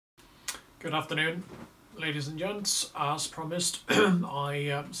Good afternoon, ladies and gents. As promised,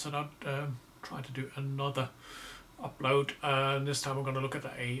 I said I'd try to do another upload. This time we're going to look at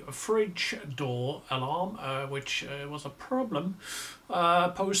a fridge door alarm, which was a problem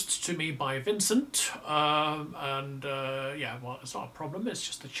posed to me by Vincent. Yeah, well, it's not a problem, it's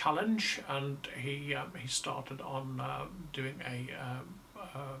just a challenge. And he started on doing a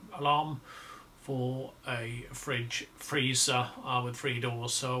alarm for a freezer with 3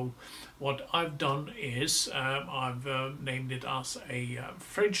 doors. So what I've done is I've named it as a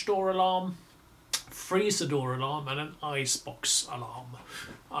fridge door alarm, freezer door alarm, and an icebox alarm.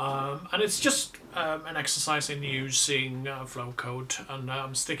 And it's just an exercise in using Flowcode, and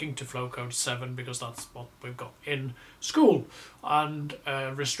I'm sticking to Flowcode7 because that's what we've got in school, and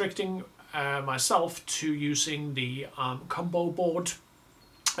restricting myself to using the Comboboard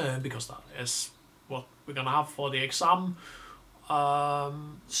because that is what we're gonna have for the exam.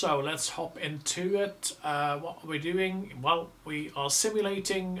 So let's hop into it. What are we doing? Well, we are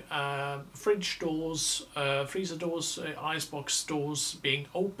simulating fridge doors, freezer doors, icebox doors being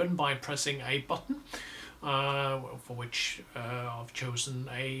opened by pressing a button, for which I've chosen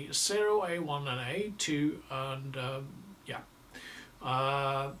A0, A1 and A2, and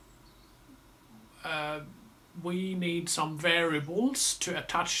we need some variables to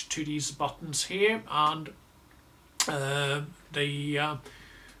attach to these buttons here, and the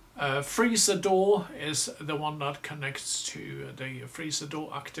freezer door is the one that connects to the freezer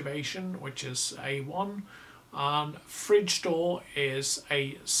door activation, which is A1, and fridge door is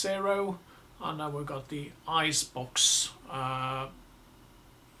A0, and then we've got the icebox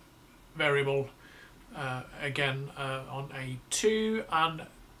variable again on A2, and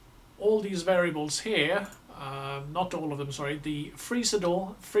all these variables here, not all of them, sorry, the freezer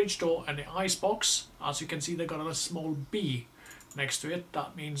door, fridge door and the icebox, as you can see, they've got a small b next to it.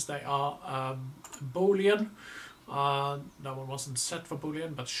 That means they are Boolean. That one wasn't set for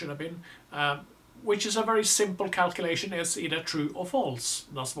Boolean, but should have been, which is a very simple calculation. It's either true or false.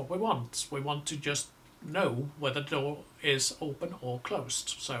 That's what we want. We want to just know whether the door is open or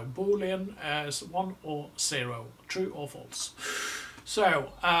closed. So Boolean is 1 or 0, true or false.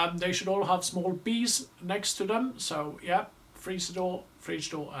 So they should all have small b's next to them. So yeah, freezer door,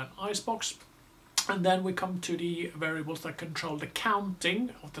 fridge door and icebox. And then we come to the variables that control the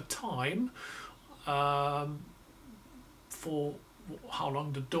counting of the time for how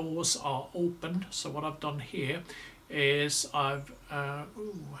long the doors are open. So what I've done here is I've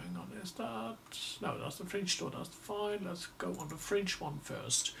hang on, is that, no, that's the fridge door, that's fine. Let's go on the fridge one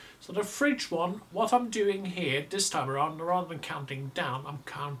first. So the fridge one, what I'm doing here this time around, rather than counting down, I'm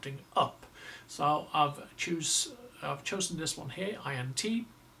counting up. So I've chosen this one here, INT,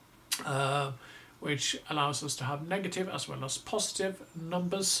 which allows us to have negative as well as positive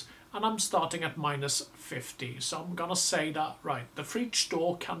numbers, and I'm starting at -50. So I'm gonna say that, right, the fridge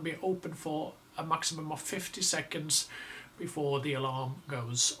door can be open for a maximum of 50 seconds before the alarm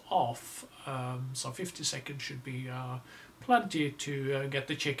goes off. So 50 seconds should be plenty to get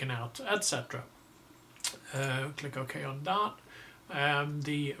the chicken out, etc. Click OK on that.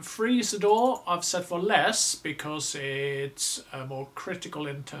 The freezer door I've set for less because it's more critical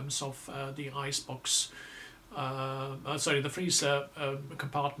in terms of the icebox. Sorry, the freezer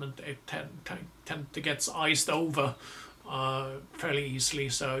compartment, it tend to get iced over fairly easily,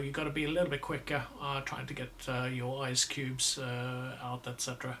 so you got to be a little bit quicker trying to get your ice cubes out,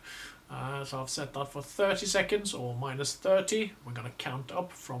 etc. So I've set that for 30 seconds or -30. We're going to count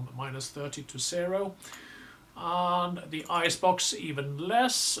up from -30 to 0. And the icebox even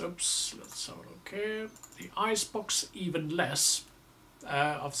less. Oops, let's have a look here. The icebox even less.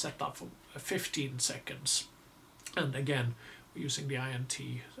 I've set that for 15 seconds. And again, we're using the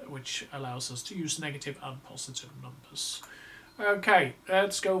INT, which allows us to use negative and positive numbers. Okay,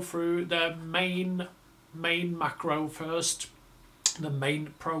 let's go through the main macro first, the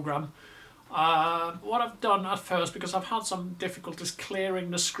main program. What I've done at first, because I've had some difficulties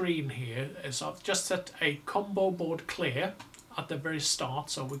clearing the screen here, is I've just set a Comboboard clear at the very start.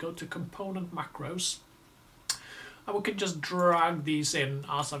 So we go to component macros, and we can just drag these in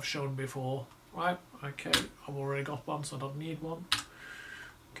as I've shown before. Right, okay, I've already got one, so I don't need one.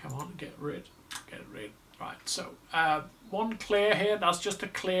 Come on, get rid. Right, so one clear here, that's just to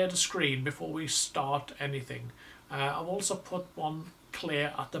clear the screen before we start anything. I've also put one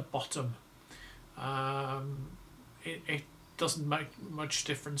clear at the bottom. It doesn't make much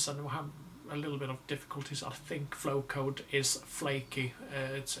difference, and we'll have a little bit of difficulties. I think Flowcode is flaky.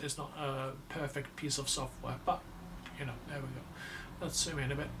 It's not a perfect piece of software, but you know, there we go. Let's zoom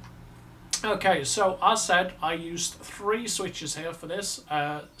in a bit. Okay, so as said, I used 3 switches here for this.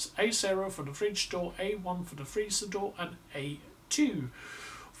 A0 for the fridge door, A1 for the freezer door, and A2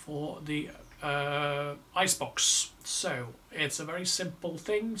 for the icebox. So it's a very simple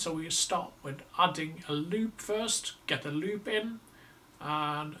thing. So we start with adding a loop first, get a loop in,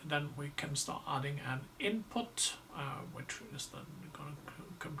 and then we can start adding an input, which is then going to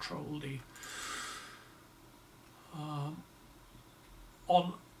control the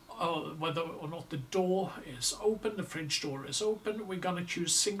whether or not the door is open, the fridge door is open. We're going to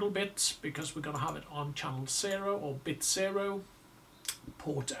choose single bit because we're going to have it on channel 0 or bit 0,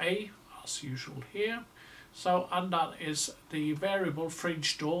 port A as usual here. So, and that is the variable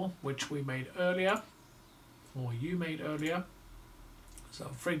fridge door which we made earlier, or you made earlier.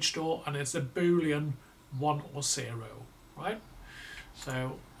 So fridge door, and it's a boolean 1 or 0, right?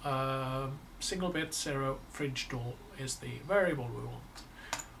 So single bit 0 fridge door is the variable we want.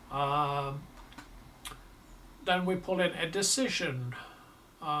 Then we pull in a decision.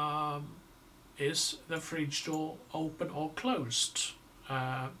 Is the fridge door open or closed?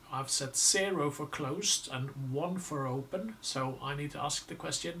 I've set 0 for closed and 1 for open, so I need to ask the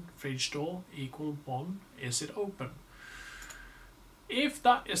question, fridge door equal 1, is it open? If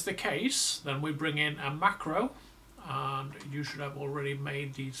that is the case, then we bring in a macro, and you should have already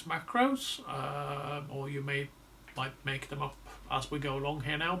made these macros, or you might make them up as we go along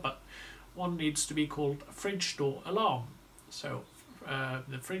here now, but one needs to be called fridge door alarm. So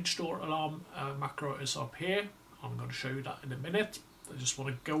the fridge door alarm macro is up here. I'm going to show you that in a minute. I just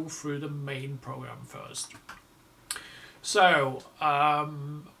want to go through the main program first. So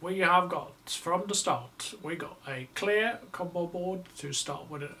we have got, from the start, we got a clear combo board to start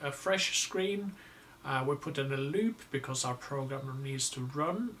with a fresh screen. We put in a loop because our program needs to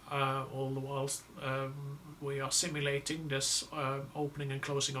run all the whilst we are simulating this opening and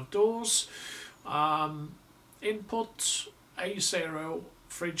closing of doors. Input A0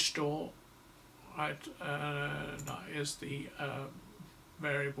 fridge door, right? That is the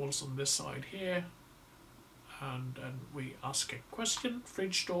variables on this side here. And then we ask a question,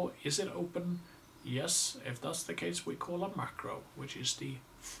 fridge door, is it open? Yes. If that's the case, we call a macro, which is the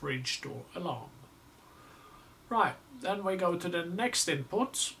fridge door alarm. Right, then we go to the next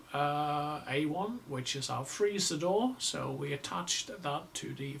input, A1, which is our freezer door. So we attached that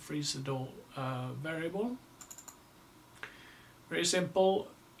to the freezer door variable. Very simple,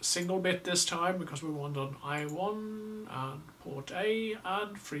 single bit this time because we want an I1 and port A,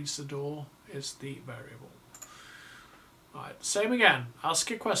 and freezer door is the variable. Right, same again, ask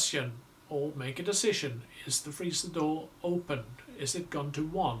a question or make a decision. Is the freezer door open? Is it gone to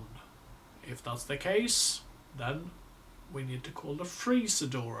 1? If that's the case, then we need to call the freezer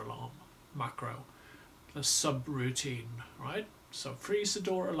door alarm macro, the subroutine, right? So freezer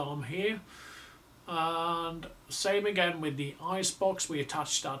door alarm here, and same again with the icebox. We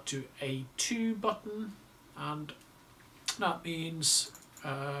attach that to A2 button, and that means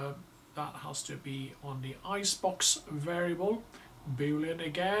that has to be on the icebox variable, boolean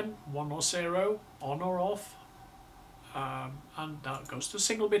again, 1 or 0, on or off, and that goes to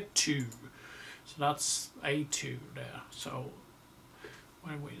single bit 2. So that's A2 there. So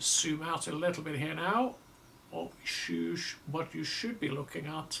when we zoom out a little bit here now, what you should be looking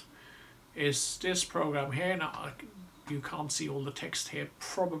at is this program here. Now you can't see all the text here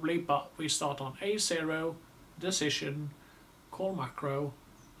probably, but we start on A0, decision, call macro,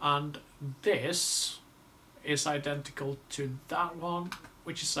 and this is identical to that one,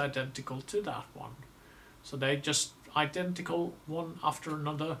 which is identical to that one. So they're just identical one after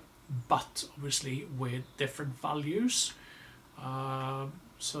another, but obviously with different values,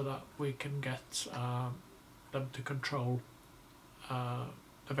 so that we can get them to control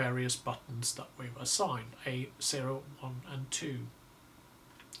the various buttons that we've assigned, A0, 1 and 2.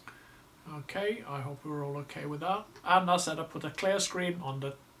 Okay, I hope we're all okay with that. And as I said, I put a clear screen on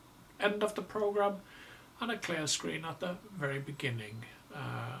the end of the program and a clear screen at the very beginning.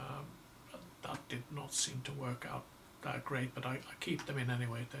 That did not seem to work out that great, but I keep them in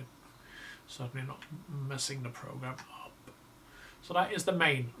anyway. They're certainly not messing the program up. So that is the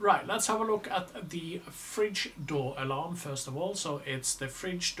main. Right, let's have a look at the fridge door alarm first of all. So it's the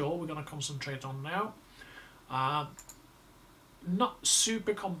fridge door we're going to concentrate on now. Not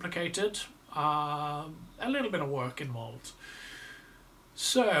super complicated, a little bit of work involved.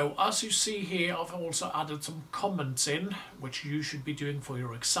 So as you see here, I've also added some comments in, which you should be doing for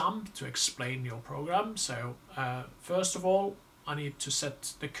your exam to explain your program. So first of all, I need to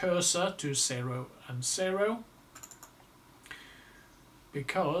set the cursor to 0 and 0,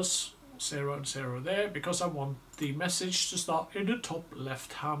 because 0 and 0 there, because I want the message to start in the top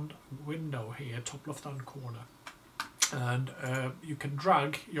left hand window here, top left hand corner. And you can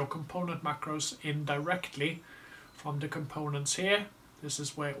drag your component macros in directly from the components here. This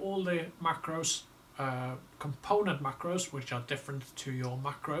is where all the macros, component macros, which are different to your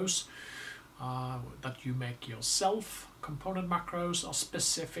macros that you make yourself. Component macros are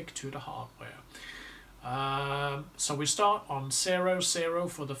specific to the hardware. So we start on 0, 0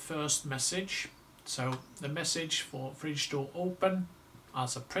 for the first message. So the message for fridge door open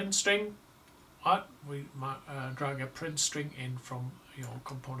as a print string. We drag a print string in from your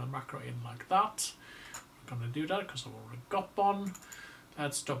component macro in like that. I'm going to do that because I've already got one.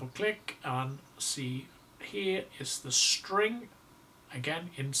 Let's double click and see, here is the string, again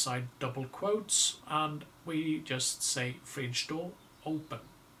inside double quotes, and we just say fridge door open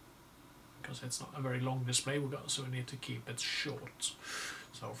because it's not a very long display so we need to keep it short.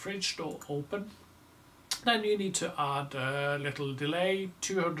 So fridge door open. Then you need to add a little delay,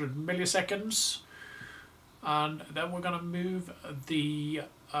 200 milliseconds, and then we're going to move the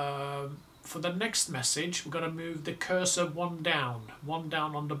for the next message we're going to move the cursor one down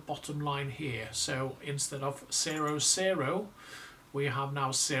on the bottom line here. So instead of 0, 0 we have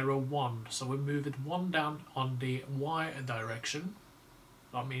now 0, 1, so we move it one down on the Y direction.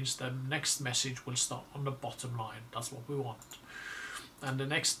 That means the next message will start on the bottom line. That's what we want. And the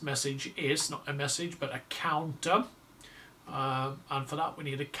next message is not a message but a counter, and for that we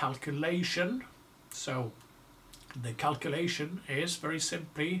need a calculation. So the calculation is very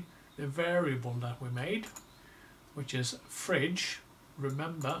simply the variable that we made, which is fridge.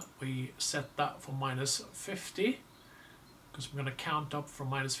 Remember, we set that for -50 because we're going to count up from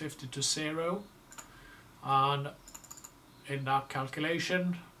 -50 to 0, and in that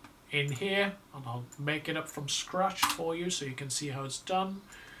calculation in here, and I'll make it up from scratch for you so you can see how it's done.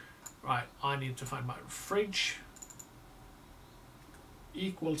 Right, I need to find my fridge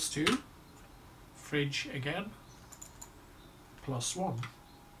equals to fridge again +1,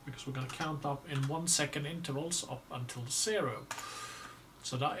 because we're going to count up in 1 second intervals up until 0.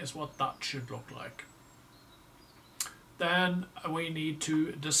 So that is what that should look like. Then we need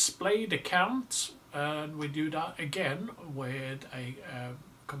to display the count, and we do that again with a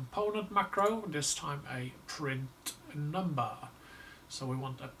component macro, this time a print number. So we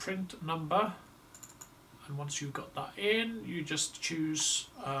want a print number, and once you've got that in, you just choose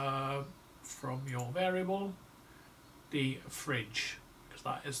from your variable the fridge, because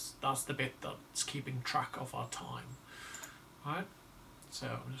that's the bit that's keeping track of our time. Right, so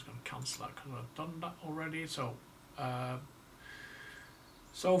I'm just going to cancel that because I've done that already.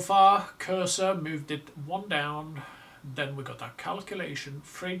 So far cursor moved it one down, then we got that calculation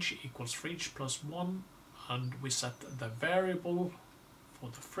fridge equals fridge +1, and we set the variable for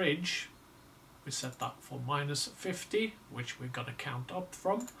the fridge, we set that for -50, which we're going to count up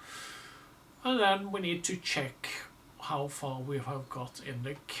from, and then we need to check how far we have got in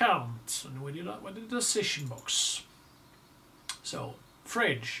the count, and we do that with the decision box. So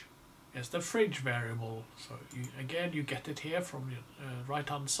fridge is the fridge variable, so you get it here from the right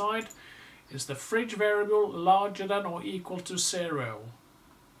hand side. Is the fridge variable larger than or equal to 0?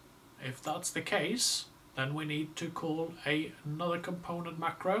 If that's the case, then we need to call another component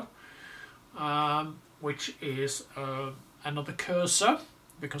macro, which is another cursor,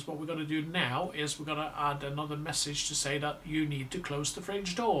 because what we're going to do now is we're going to add another message to say that you need to close the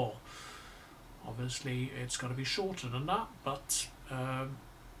fridge door. Obviously it's going to be shorter than that, but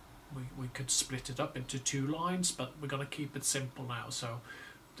we could split it up into 2 lines, but we're going to keep it simple now. So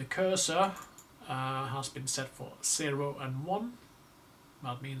the cursor has been set for 0 and 1.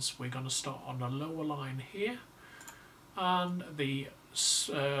 That means we're going to start on the lower line here, and the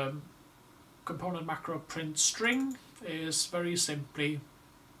component macro print string is very simply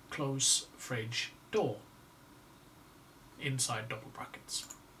close fridge door inside double brackets.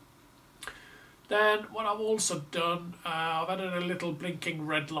 Then what I've also done, I've added a little blinking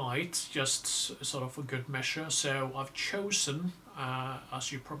red light, just sort of for good measure. So I've chosen,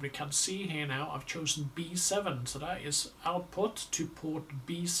 as you probably can see here now, I've chosen B7. So that is output to port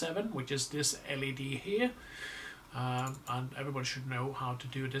B7, which is this LED here. And everybody should know how to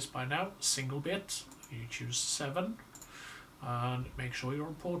do this by now. Single bit, you choose 7. And make sure you're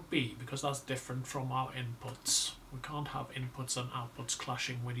on port B, because that's different from our inputs. We can't have inputs and outputs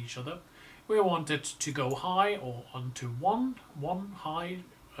clashing with each other. We want it to go high or onto 1 high,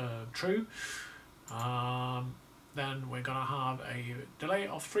 true. Then we're going to have a delay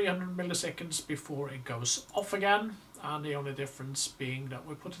of 300 milliseconds before it goes off again, and the only difference being that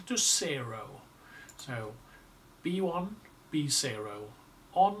we put it to 0. So B1, B0,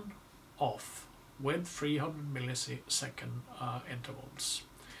 on, off with 300 millisecond intervals.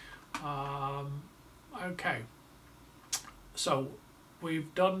 Okay, so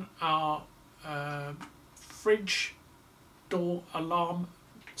we've done our fridge door alarm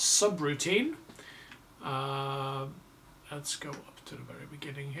subroutine. Let's go up to the very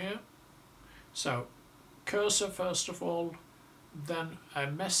beginning here. So cursor first of all, then a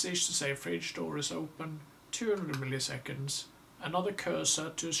message to say fridge door is open, 200 milliseconds, another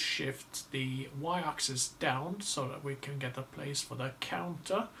cursor to shift the y-axis down so that we can get a place for the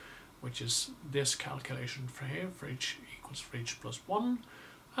counter, which is this calculation for here, fridge equals fridge plus 1,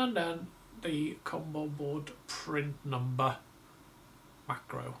 and then the Comboboard print number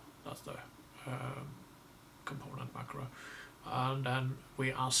macro, that's the component macro, and then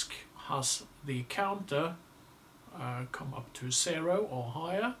we ask, has the counter come up to 0 or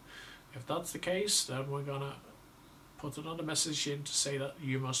higher? If that's the case, then we're gonna put another message in to say that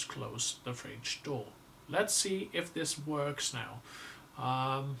you must close the fridge door. Let's see if this works now.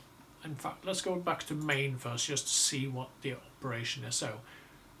 In fact, let's go back to main first just to see what the operation is. So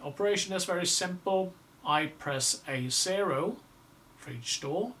operation is very simple. I press A0, fridge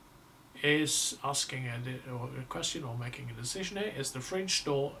door is asking a question or making a decision here. Is the fridge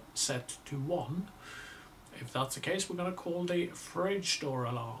door set to 1? If that's the case, we're going to call the fridge door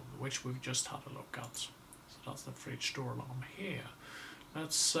alarm, which we've just had a look at. So that's the fridge door alarm here.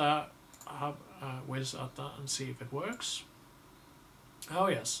 Let's have a whiz at that and see if it works. Oh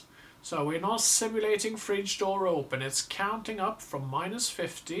yes. So we're now simulating fridge door open. It's counting up from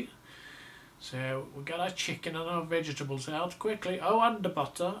 -50. So we'll get our chicken and our vegetables out quickly. Oh, and the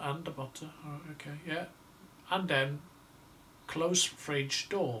butter, and the butter. Oh, okay, yeah. And then close fridge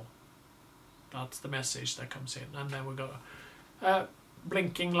door. That's the message that comes in. And then we've got a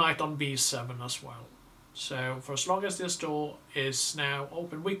blinking light on B7 as well. So for as long as this door is now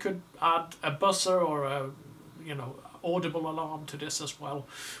open, we could add a buzzer or a, audible alarm to this as well,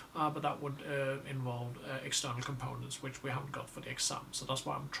 but that would involve external components, which we haven't got for the exam. So that's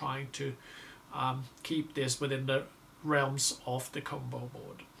why I'm trying to keep this within the realms of the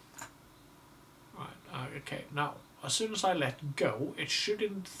Comboboard. Right, okay, now as soon as I let go, it should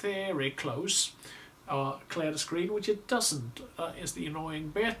in theory close or clear the screen, which it doesn't. That is the annoying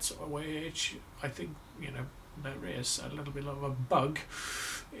bit, which I think, there is a little bit of a bug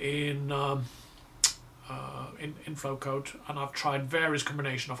in Flowcode, and I've tried various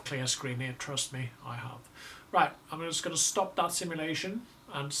combinations of clear screen here, trust me, I have. Right, I'm just going to stop that simulation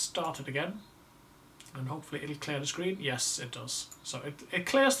and start it again, and hopefully it'll clear the screen. Yes, it does. So it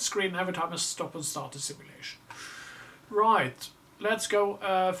clears the screen every time I stop and start the simulation. Right, let's go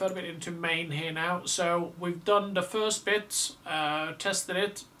further bit into main here now. So we've done the first bit, tested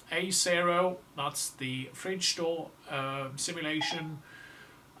it, A0, that's the fridge door simulation,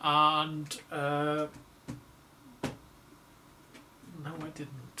 and no, I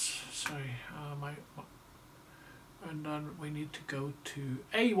didn't. Sorry. And then we need to go to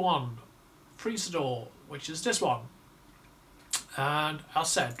A1, freezer door, which is this one. And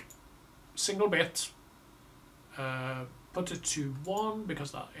as said, single bit. Put it to 1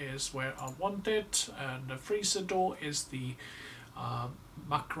 because that is where I want it. And the freezer door is the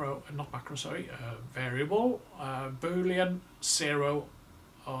variable, Boolean 0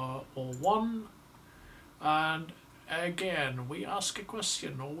 or 1. And again, we ask a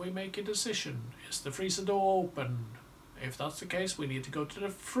question or we make a decision. Is the freezer door open? If that's the case, we need to go to the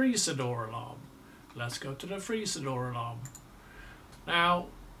freezer door alarm. Let's go to the freezer door alarm. Now,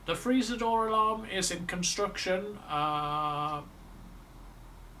 the freezer door alarm is in construction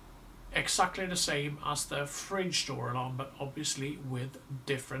exactly the same as the fridge door alarm, but obviously with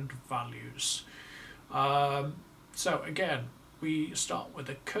different values. So again, we start with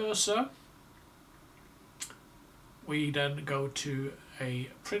a cursor. We then go to a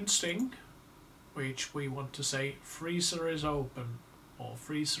print string, which we want to say freezer is open, or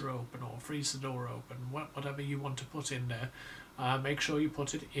freezer open, or freezer door open, whatever you want to put in there. Make sure you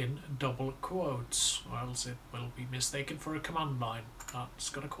put it in double quotes, or else it will be mistaken for a command line. That's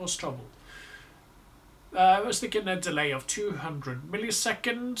going to cause trouble. We're sticking a delay of 200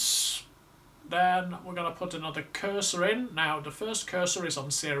 milliseconds. Then we're going to put another cursor in. Now the first cursor is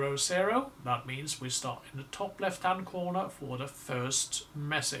on 0, 0. That means we start in the top left hand corner for the first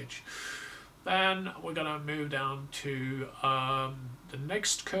message. Then we're going to move down to the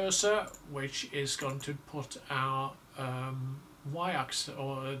next cursor, which is going to put our y-axis,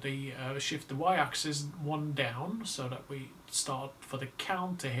 or the shift the y-axis 1 down, so that we start for the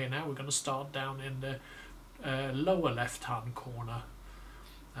counter here. Now we're going to start down in the lower left hand corner.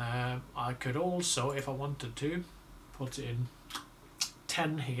 I could also, if I wanted to, put in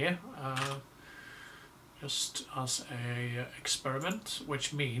 10 here, just as a experiment,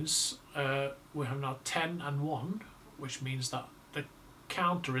 which means we have now 10 and 1, which means that the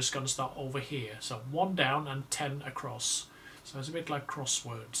counter is going to start over here. So 1 down and 10 across. So it's a bit like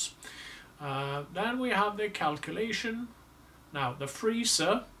crosswords. Then we have the calculation. Now the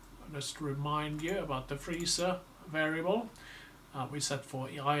freezer, just to remind you about the freezer variable. We set for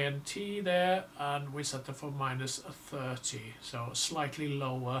int there, and we set it for -30, so a slightly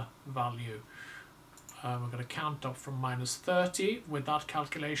lower value. We're going to count up from -30 with that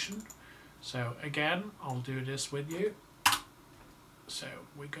calculation. So again, I'll do this with you. So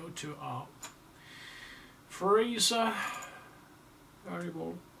we go to our freezer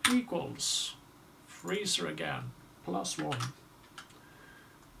variable equals freezer again +1,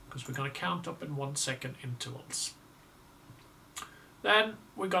 because we're going to count up in 1 second intervals. Then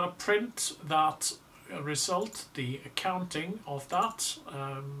we're going to print that result, the counting of that,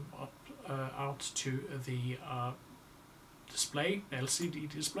 out to the display, LCD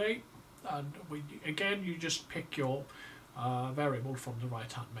display, and again you just pick your variable from the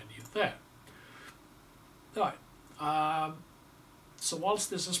right hand menu there. Right. So whilst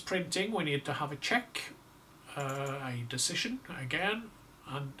this is printing, we need to have a check, a decision again,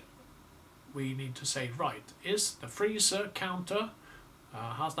 and we need to say, right, is the freezer counter,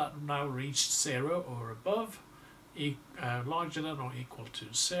 has that now reached 0 or above, larger than or equal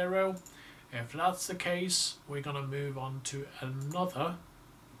to 0? If that's the case, we're going to move on to another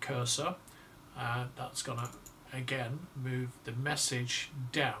cursor, that's going to again move the message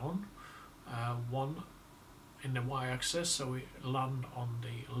down 1 in the y-axis, so we land on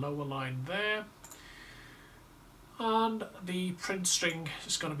the lower line there. And the print string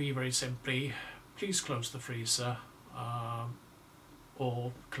is going to be very simply, please close the freezer,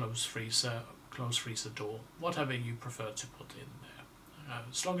 or close freezer door, whatever you prefer to put in there,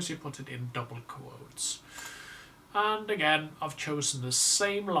 as long as you put it in double quotes. And again, I've chosen the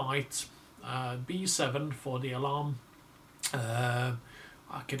same light, B7 for the alarm.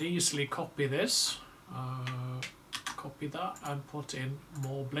 I could easily copy this, copy that and put in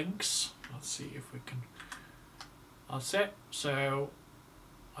more blinks. Let's see if we can, that's it. So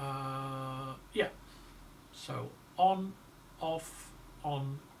yeah, so on, off,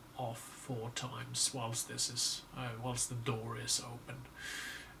 4 times whilst this is whilst the door is open.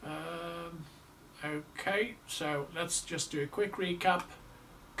 Okay, so let's just do a quick recap.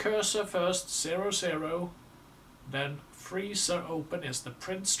 Cursor first, 0, 0, then freezer open is the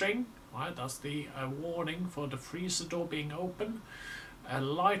print string, right? That's the warning for the freezer door being open. A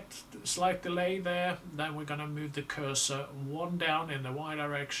slight delay there, then we're going to move the cursor 1 down in the y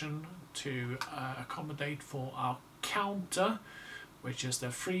direction to accommodate for our counter, which is the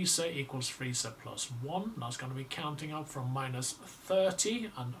freezer equals freezer +1. That's going to be counting up from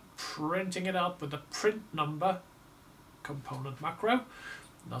 -30 and printing it out with the print number component macro.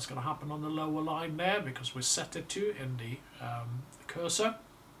 That's going to happen on the lower line there because we set it to in the cursor.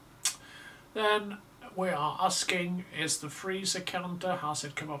 Then we are asking, is the freezer counter, has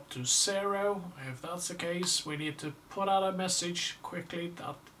it come up to 0? If that's the case, we need to put out a message quickly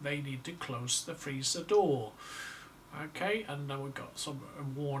that they need to close the freezer door. Okay, and then we've got some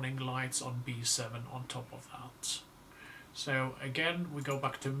warning lights on B7 on top of that. So again, we go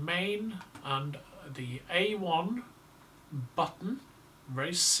back to main and the A1 button.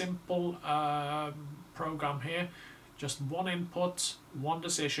 Very simple program here. Just 1 input, 1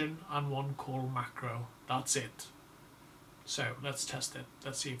 decision, and 1 call macro. That's it. So let's test it.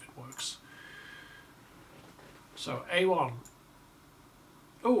 Let's see if it works. So A1.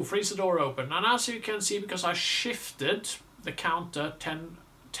 Oh, freezer door open. And as you can see, because I shifted the counter 10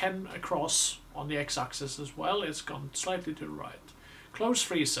 across on the x-axis as well, it's gone slightly to the right. Close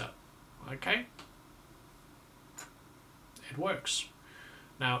freezer. Okay. It works.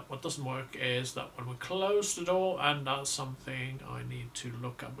 Now, what doesn't work is that when we close the door, and that's something I need to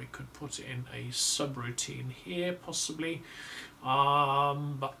look at, we could put in a subroutine here, possibly.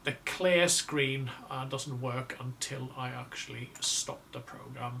 But the clear screen doesn't work until I actually stop the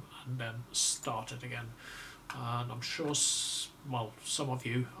program and then start it again. And I'm sure, well, some of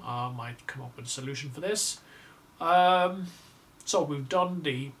you might come up with a solution for this. So we've done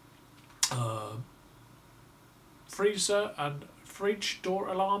the freezer and fridge door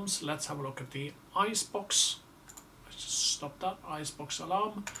alarms. Let's have a look at the icebox. Let's just stop that icebox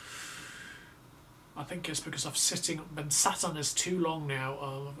alarm. I think it's because I've been sat on this too long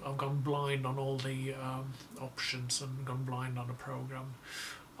now. I've gone blind on all the options and gone blind on the program.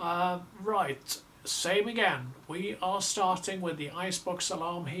 Right, same again. We are starting with the icebox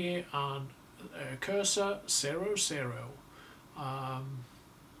alarm here and cursor 0, 0.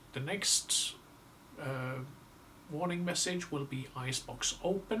 The next warning message will be icebox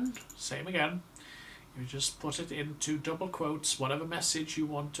open. Same again. You just put it into double quotes, whatever message you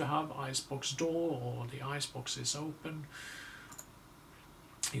want to have, icebox door or the icebox is open.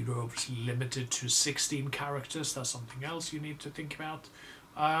 You're obviously limited to 16 characters, that's something else you need to think about.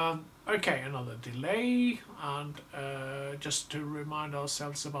 Okay, another delay, and just to remind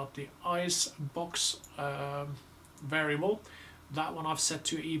ourselves about the icebox variable, that one I've set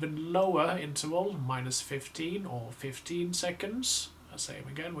to even lower interval, -15 or 15 seconds. Same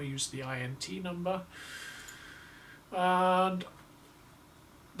again, we use the INT number. And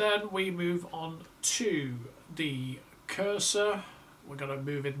then we move on to the cursor. We're going to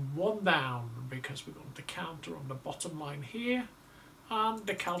move it one down because we've got the counter on the bottom line here. And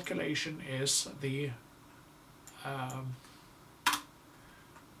the calculation is the... so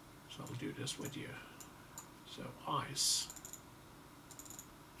I'll do this with you. So ice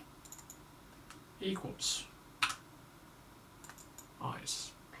equals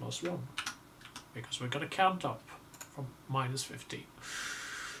ice plus 1, because we're going to count up from -15.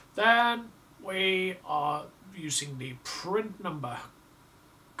 Then we are using the print number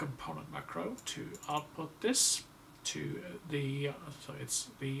component macro to output this to the, so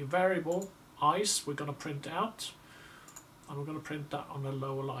it's the variable ice we're going to print out, and we're going to print that on the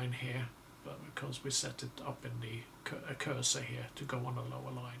lower line here, but because we set it up in the cursor here to go on the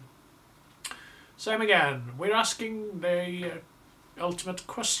lower line. Same again, we're asking the ultimate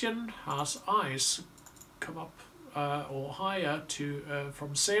question: has ice come up or higher to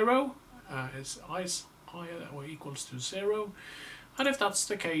from 0? Is ice higher or equals to 0? And if that's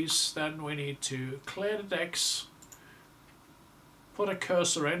the case, then we need to clear the decks, put a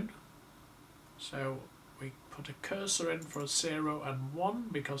cursor in. So we put a cursor in for 0 and 1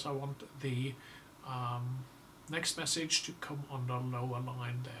 because I want the next message to come on the lower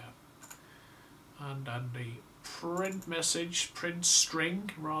line there. And then the print message, print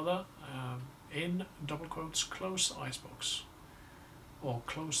string rather, in double quotes, close icebox, or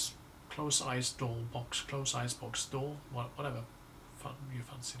close ice door box, close icebox door, whatever fun you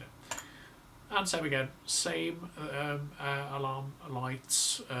fancy it. And same again, same alarm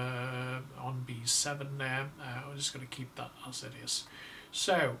lights on B7 there. I'm just going to keep that as it is.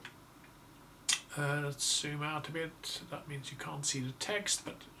 So let's zoom out a bit. That means you can't see the text,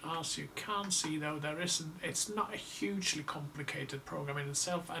 but as you can see though, it's not a hugely complicated program in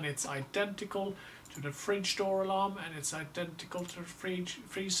itself, and it's identical to the fridge door alarm, and it's identical to the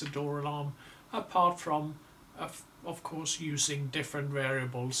freezer door alarm, apart from of course using different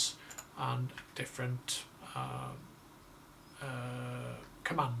variables and different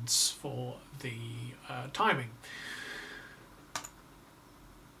commands for the timing.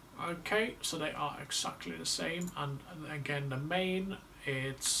 Okay, so they are exactly the same, and again the main,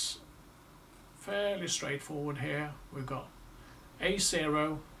 it's fairly straightforward here. We've got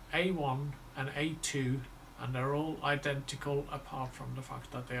A0, A1 and A2, and they're all identical apart from the fact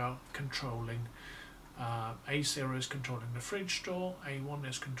that they are controlling A0 is controlling the fridge door, A1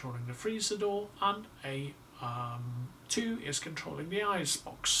 is controlling the freezer door, and A2 is controlling the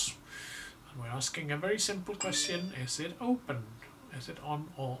icebox. And we're asking a very simple question: is it open? Is it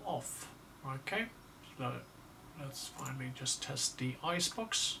on or off? Okay, so let's finally just test the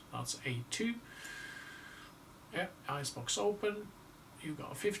icebox. That's A2. Yeah, icebox open. You've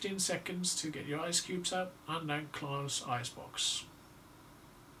got 15 seconds to get your ice cubes out, and then close icebox.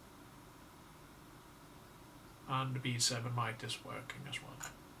 And the B7 light is working as well.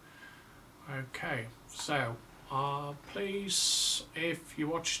 Okay, so please, if you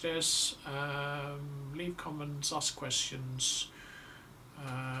watch this, leave comments, ask questions,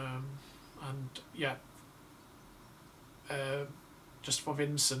 and yeah, just for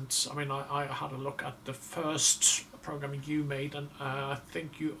Vincent, I mean, I had a look at the first programming you made, and I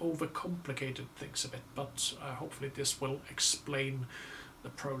think you overcomplicated things a bit, but hopefully this will explain the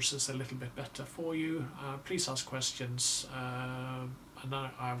process a little bit better for you. Please ask questions, and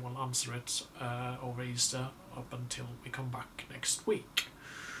I will answer it over Easter up until we come back next week.